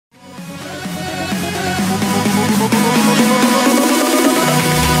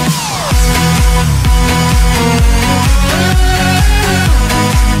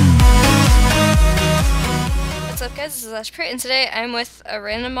AshPurdyy, and today I'm with a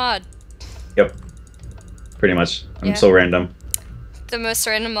random mod. Yep, pretty much. I'm Yeah. so random. The most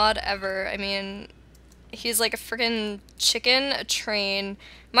random mod ever. I mean, he's like a freaking chicken, a train,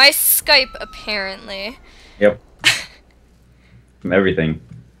 my Skype, apparently. Yep, I'm everything.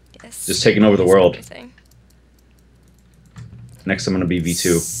 Yes, Just taking over the he's world. everything. Next, I'm gonna be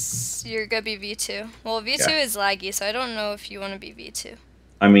V2. You're gonna be V2. Well, V2 Yeah. is laggy, so I don't know if you want to be V2.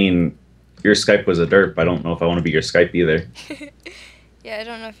 I mean, your Skype was a derp. I don't know if I want to be your Skype either. Yeah, I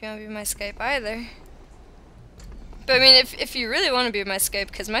don't know if you want to be my Skype either. But I mean, if you really want to be my Skype,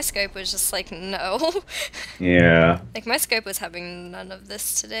 because my Skype was just like, no. Yeah, Like, my Skype was having none of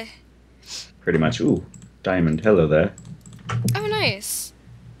this today. pretty much. Ooh, diamond. Hello there. Oh, nice.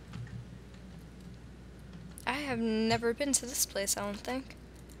 I have never been to this place, I don't think.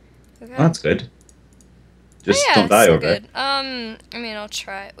 Okay. Well, that's good. Just yeah, don't die so over it. good. I mean, I'll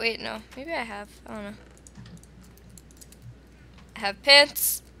try. Wait, no. Maybe I have. I don't know. I have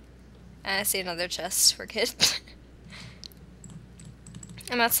pants. And I see another chest. We're good.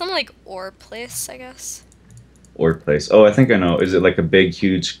 I'm at some, like, ore place, I guess. Ore place. Oh, I think I know. Is it like a big,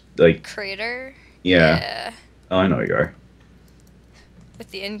 huge, like... Crater? Yeah. Oh, I know where you are. With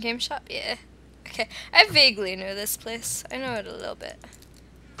the in-game shop? Yeah. Okay. I vaguely know this place. I know it a little bit.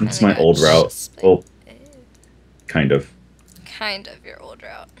 It's my old route. Well, kind of. Kind of your old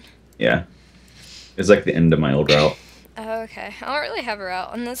route. Yeah. It's like the end of my old route. Oh, okay. I don't really have a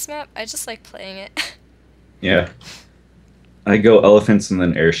route on this map. I just like playing it. Yeah. I go elephants and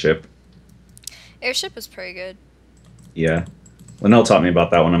then airship. Airship is pretty good. Yeah. Linnell taught me about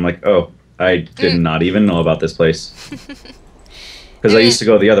that one. I'm like, oh, I did not even know about this place. Because I used to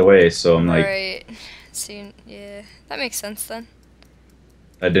go the other way, so I'm like... Right. So, yeah. That makes sense then.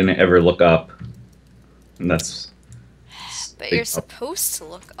 I didn't ever look up. And that's... But you're supposed to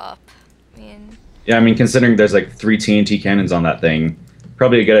look up. I mean... Yeah, I mean, considering there's like 3 TNT cannons on that thing,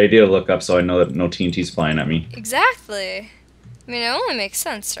 probably a good idea to look up so I know that no TNT's flying at me. Exactly. I mean, it only makes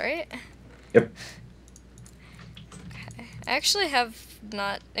sense, right? Yep. Okay. I actually have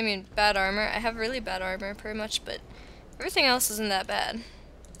not... I mean, bad armor. I have really bad armor, pretty much, but everything else isn't that bad.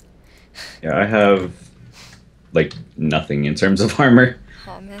 Yeah, I have, like, nothing in terms of armor.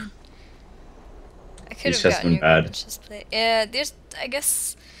 Oh, man. I could These have chests gotten been you bad. chest plate. Yeah, there's... I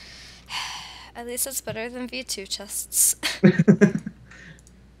guess... At least it's better than V2 chests.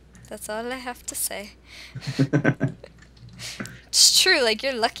 That's all I have to say. It's true, like,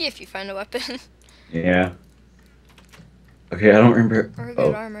 you're lucky if you find a weapon. Yeah. Okay, I don't remember... Or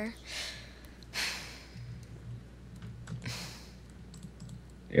good armor.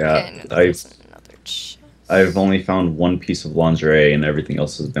 Yeah, Okay, no, another chest. I've only found one piece of lingerie and everything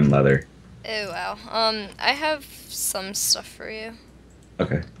else has been leather. Oh, wow. I have some stuff for you.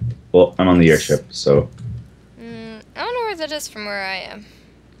 Okay. Well, I'm on the airship, so... I don't know where that is from where I am.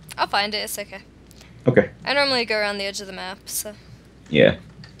 I'll find it, it's okay. Okay. I normally go around the edge of the map, so... Yeah.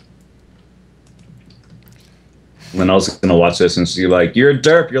 Linnell's gonna watch this and she's like, "You're a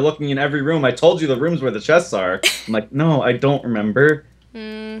derp, you're looking in every room. I told you the rooms where the chests are." I'm like, "No, I don't remember."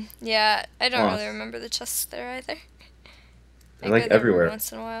 Yeah, I don't really remember the chests there either. They're like everywhere.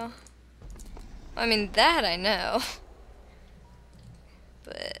 Once in a while. I mean, that I know.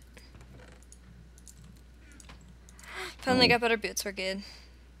 But... Finally got better boots, we're good.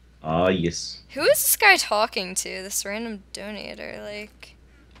 Ah, yes. Who is this guy talking to? This random donator, like...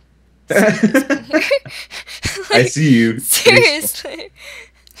 Like, I see you. Seriously.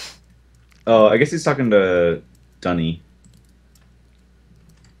 Oh, I guess he's talking to Dunny.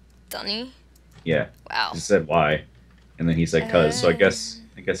 Dunny? Yeah. Wow. He said why, and then he said cuz. So I guess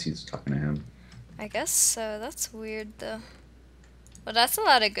he's talking to him. I guess so. That's weird though. Well, that's a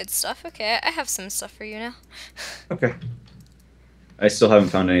lot of good stuff. Okay, I have some stuff for you now. Okay. I still haven't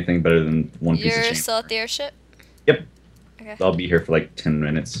found anything better than one piece of You're chain. still at the airship? Yep. Okay. I'll be here for like 10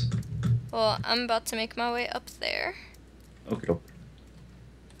 minutes. Well, I'm about to make my way up there. Okay.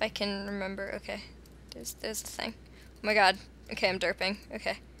 If I can remember. Okay. There's a thing. Oh my god. Okay, I'm derping.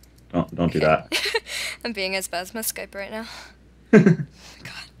 Okay. Don't do that. I'm being as bad as my Skype right now. God.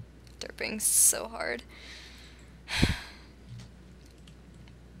 Derping's so hard.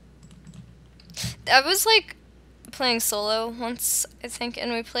 I was like playing solo once, I think,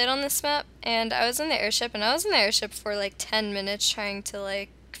 and we played on this map, and I was in the airship, and I was in the airship for like 10 minutes trying to like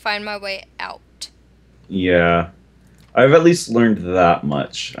find my way out. Yeah. I've at least learned that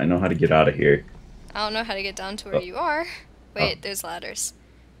much. I know how to get out of here. I don't know how to get down to where you are. Wait, there's ladders.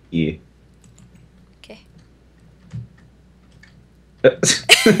 Yeah. Okay. It's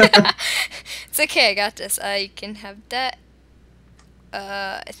It's okay, I got this. You can have that.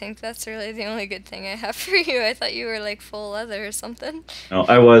 I think that's really the only good thing I have for you. I thought you were like full leather or something. No,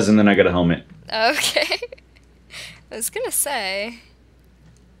 I was, and then I got a helmet. Okay. I was gonna say.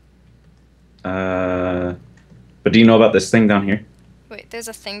 But do you know about this thing down here? Wait, there's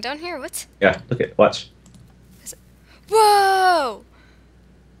a thing down here? What? Yeah, look at, watch. Whoa!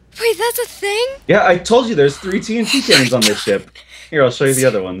 Wait, that's a thing? Yeah, I told you there's 3 TNT cannons on this ship. Here, I'll show you the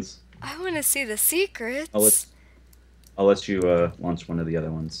other ones. I want to see the secrets. I'll let you launch one of the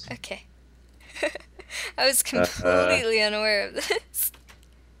other ones. Okay. I was completely unaware of this.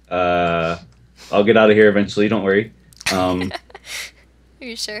 I'll get out of here eventually, don't worry. Are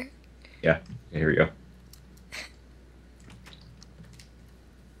you sure? Yeah, here we go.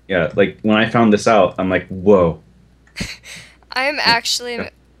 Yeah, like, when I found this out, I'm like, whoa. I'm actually... Yeah.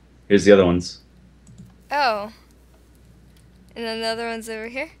 Here's the other ones. Oh. And then the other one's over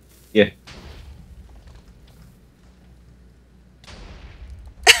here? Yeah.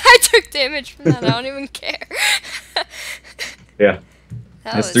 I took damage from that. I don't even care. Yeah.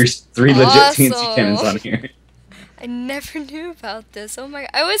 That There's was three legit awesome. TNT cannons on here. I never knew about this. Oh my...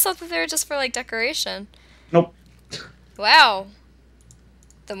 I always thought that they were just for, like, decoration. Nope. Wow.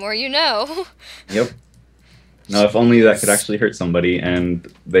 The more you know. Yep. Now, if only that could actually hurt somebody and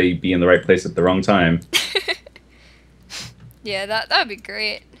they be in the right place at the wrong time. Yeah, that would be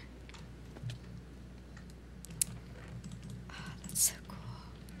great. Oh, that's so cool.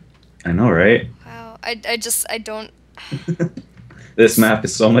 I know, right? Wow. I don't... This map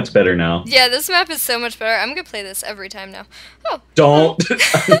is so much better now. Yeah, this map is so much better. I'm gonna play this every time now. Oh. Don't!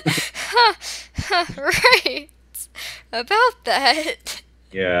 Right. About that.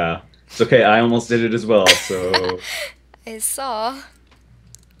 Yeah. It's okay, I almost did it as well, so... I saw.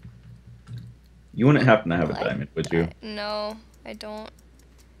 You wouldn't happen to have a diamond, would you? No, I don't.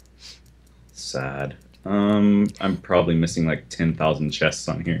 Sad. I'm probably missing like 10,000 chests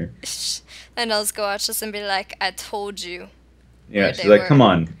on here. And I'll go watch this and be like, I told you. Yeah, she's like, come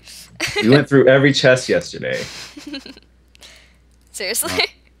on. We went through every chest yesterday. Seriously?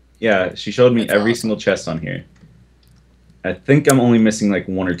 Yeah, she showed me That's every awesome. single chest on here. I think I'm only missing like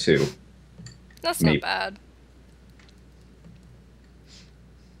 1 or 2. That's Maybe. not bad.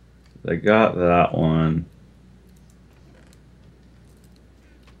 I got that one.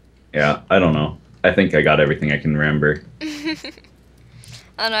 Yeah, I don't know. I think I got everything I can remember.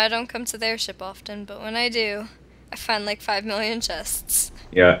 I know I don't come to their ship often, but when I do, I find like 5 million chests.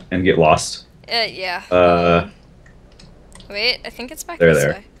 Yeah, and get lost. Yeah. Wait, I think it's back There, this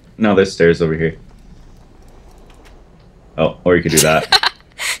there. way. No, there's stairs over here. Oh, or you could do that.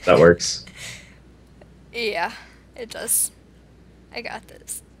 That works. Yeah, it does. I got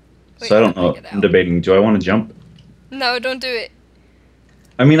this. Wait, So I don't how do know. get I'm out? debating. Do I want to jump? No, don't do it.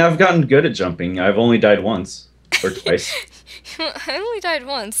 I mean, I've gotten good at jumping. I've only died once or twice. I only died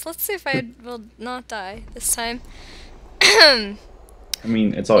once. Let's see if I will not die this time. I I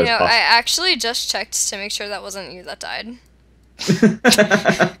mean, it's always possible. actually just checked to make sure that wasn't you that died.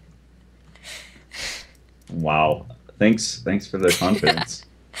 Wow. Thanks for the confidence.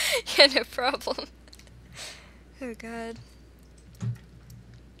 Yeah, no problem. Oh god.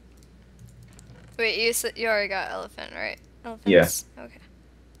 Wait, you said you already got elephant, right? Elephants? Yeah. Okay.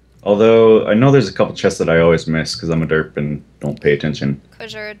 Although, I know there's a couple chests that I always miss because I'm a derp and don't pay attention.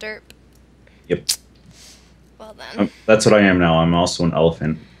 Cause you're a derp. Yep. Well then. That's what I am now. I'm also an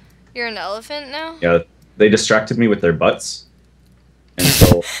elephant. You're an elephant now? Yeah, they distracted me with their butts. And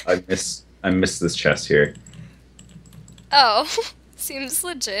so I miss this chest here. Oh, seems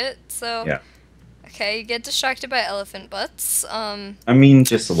legit. So Yeah. Okay, you get distracted by elephant butts. I mean,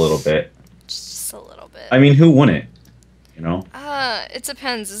 just a little bit. Just a little bit. I mean, who wouldn't? You know? It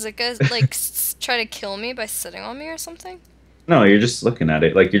depends. Is it gonna like try to kill me by sitting on me or something? No, you're just looking at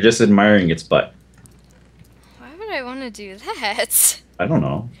it. Like, you're just admiring its butt. Why would I want to do that? I don't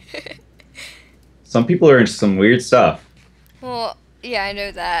know. Some people are into some weird stuff. Well, yeah, I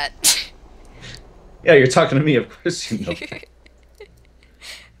know that. Yeah, you're talking to me. Of course you know. Of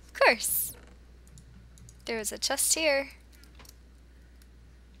course. There was a chest here.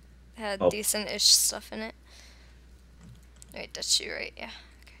 It had decent-ish stuff in it. Wait, that's you, right? Yeah.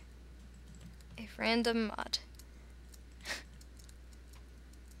 Okay. A random mod.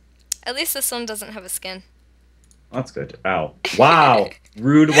 At least this one doesn't have a skin. That's good. Ow. Wow.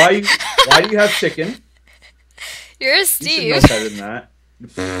 Rude. Why do you have chicken? You're a You Steve. should know better than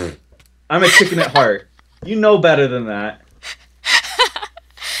that. I'm a chicken at heart. You know better than that.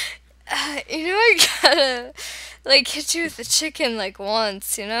 You know I gotta, like, hit you with the chicken, like,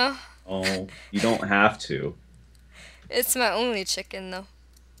 once, you know? Oh, you don't have to. It's my only chicken, though.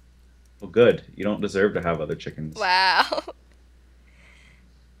 Well, good. You don't deserve to have other chickens. Wow.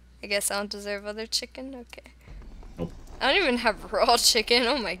 I guess I don't deserve other chicken? Okay. Nope. I don't even have raw chicken.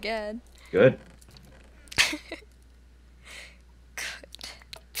 Oh my god. Good. Good.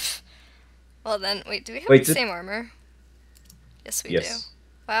 Well then, wait, do we have Wait, the same armor? Yes, we do. yes,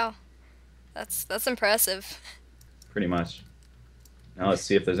 Wow. That's impressive. pretty much. Now let's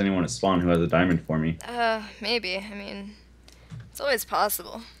see if there's anyone at spawn who has a diamond for me. Maybe. I mean, it's always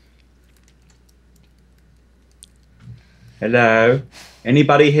possible. Hello?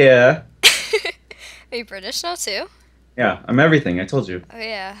 Anybody here? Are you British now too? Yeah, I'm everything, I told you. Oh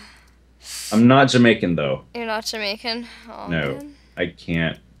yeah. I'm not Jamaican, though. You're not Jamaican? Oh, No, man. I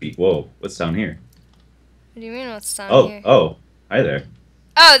can't be. Whoa, what's down here? What do you mean what's down Oh, here? oh, hi there.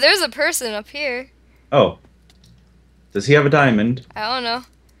 Oh, there's a person up here. Oh, does he have a diamond? I don't know.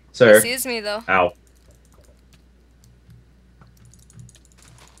 Sir? He sees me though. Ow.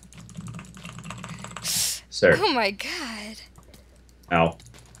 Sir. Oh my god. Ow.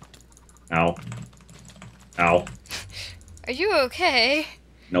 Ow. Ow. Are you okay?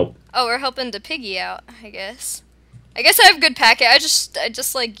 Nope. Oh, we're helping the piggy out, I guess. I guess I have good packet. I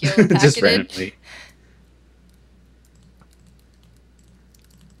just like yellow packeted. Just randomly.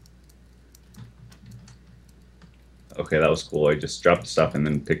 Okay, that was cool. I just dropped stuff and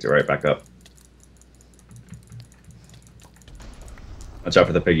then picked it right back up. Watch out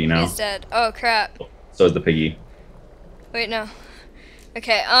for the piggy now. He's dead. Oh crap. So is the piggy. Wait, no.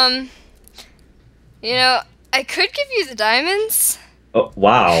 Okay, you know, I could give you the diamonds. Oh,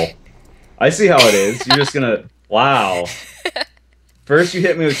 wow. I see how it is. You're just gonna... Wow. First you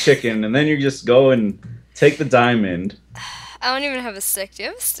hit me with chicken, and then you just go and take the diamond. I don't even have a stick. Do you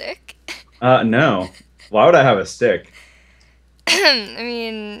have a stick? No. Why would I have a stick? I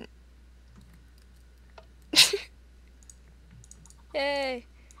mean... Yay.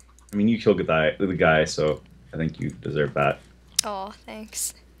 I mean, you killed the guy, so I think you deserve that. Oh,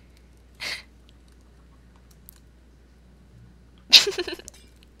 thanks.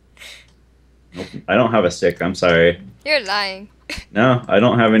 Nope. I don't have a stick. I'm sorry. You're lying. No, I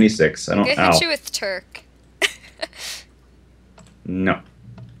don't have any sticks. I I'm don't... gonna Ow. hit you with Turk. No.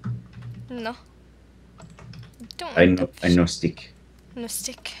 No. Don't I like know stick. No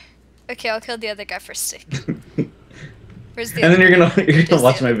stick. Okay, I'll kill the other guy for stick. Where's the And other then you're guy? gonna Where's the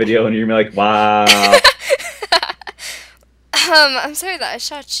watch my other video and you're gonna be like, wow. I'm sorry that I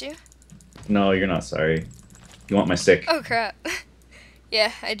shot you. No, you're not sorry. You want my stick? Oh crap.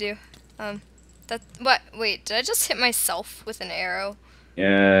 Yeah, I do. What? Wait, did I just hit myself with an arrow?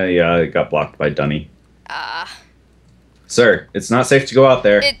 Yeah, it got blocked by Dunny. Ah. Sir, it's not safe to go out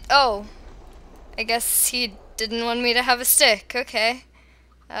there. Oh. I guess he didn't want me to have a stick. Okay.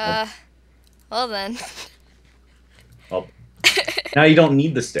 Well then. Well, now you don't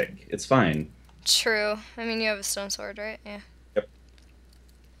need the stick. It's fine. True. I mean, you have a stone sword, right? Yeah. Yep.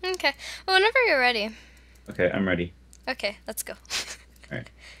 Okay. Well, whenever you're ready. Okay, I'm ready. Okay, let's go. Alright.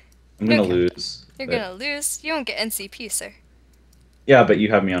 I'm gonna Okay. lose. You're but- gonna lose. You won't get NCP, sir. Yeah, but you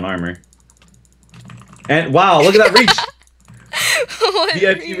have me on armor. And wow, look at that reach! What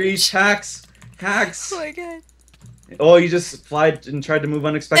VIP reach, hacks! Hacks! Oh my god. Oh, you just flied and tried to move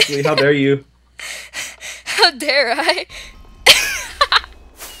unexpectedly. How dare you? How dare I?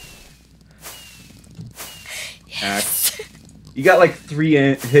 Hacks. You got like 3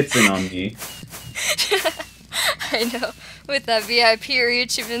 hits in on me. I know. With that VIP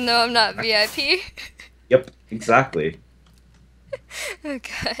reach, even though I'm not VIP. Yep, exactly. Oh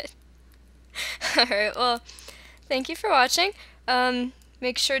god. Alright, well, thank you for watching.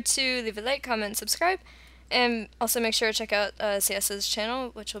 Make sure to leave a like, comment, subscribe, and also make sure to check out CS's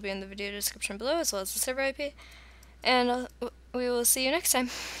channel, which will be in the video description below, as well as the server IP. And we will see you next time.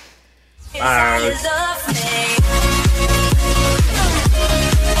 Bye.